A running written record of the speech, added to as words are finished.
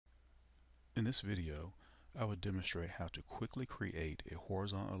In this video, I will demonstrate how to quickly create a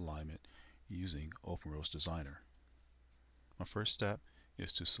horizontal alignment using OpenRoads Designer. My first step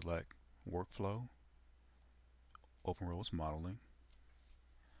is to select Workflow, OpenRoads Modeling.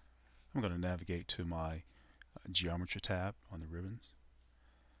 I'm going to navigate to my Geometry tab on the ribbons,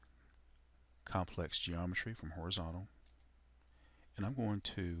 Complex Geometry from Horizontal, and I'm going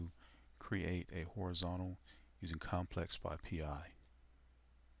to create a horizontal using Complex by PI.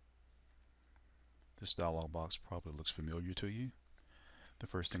 This dialog box probably looks familiar to you. The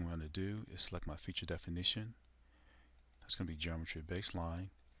first thing I'm going to do is select my feature definition. That's going to be Geometry Baseline,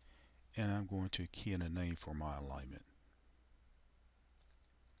 and I'm going to key in a name for my alignment.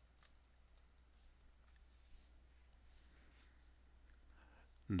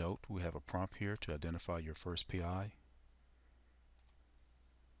 Note we have a prompt here to identify your first PI.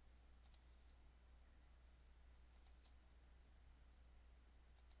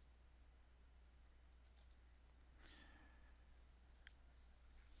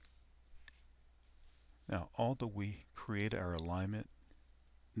 Now, although we created our alignment,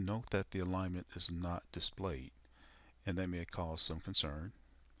 note that the alignment is not displayed, and that may cause some concern.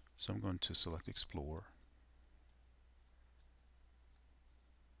 So I'm going to select Explore.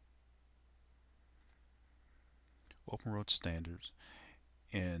 OpenRoads Standards,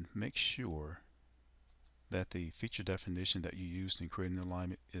 and make sure that the feature definition that you used in creating the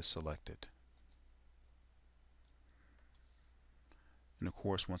alignment is selected. And of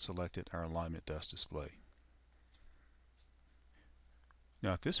course, once selected, our alignment does display.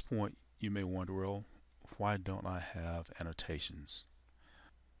 Now at this point, you may wonder, well, why don't I have annotations?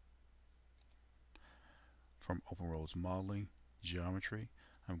 From OpenRoads Modeling, Geometry,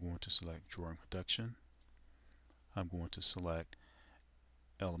 I'm going to select Drawing Production. I'm going to select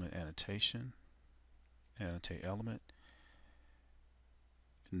Element Annotation, Annotate Element.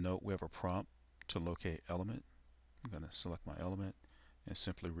 Note we have a prompt to locate element. I'm going to select my element and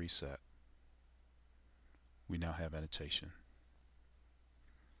simply reset. We now have annotation.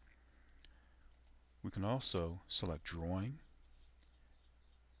 We can also select Drawing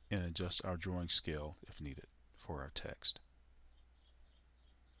and adjust our drawing scale if needed for our text.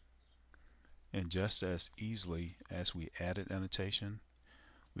 And just as easily as we added annotation,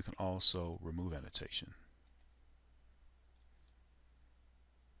 we can also remove annotation.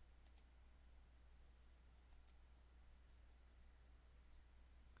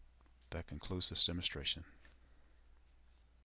 That concludes this demonstration.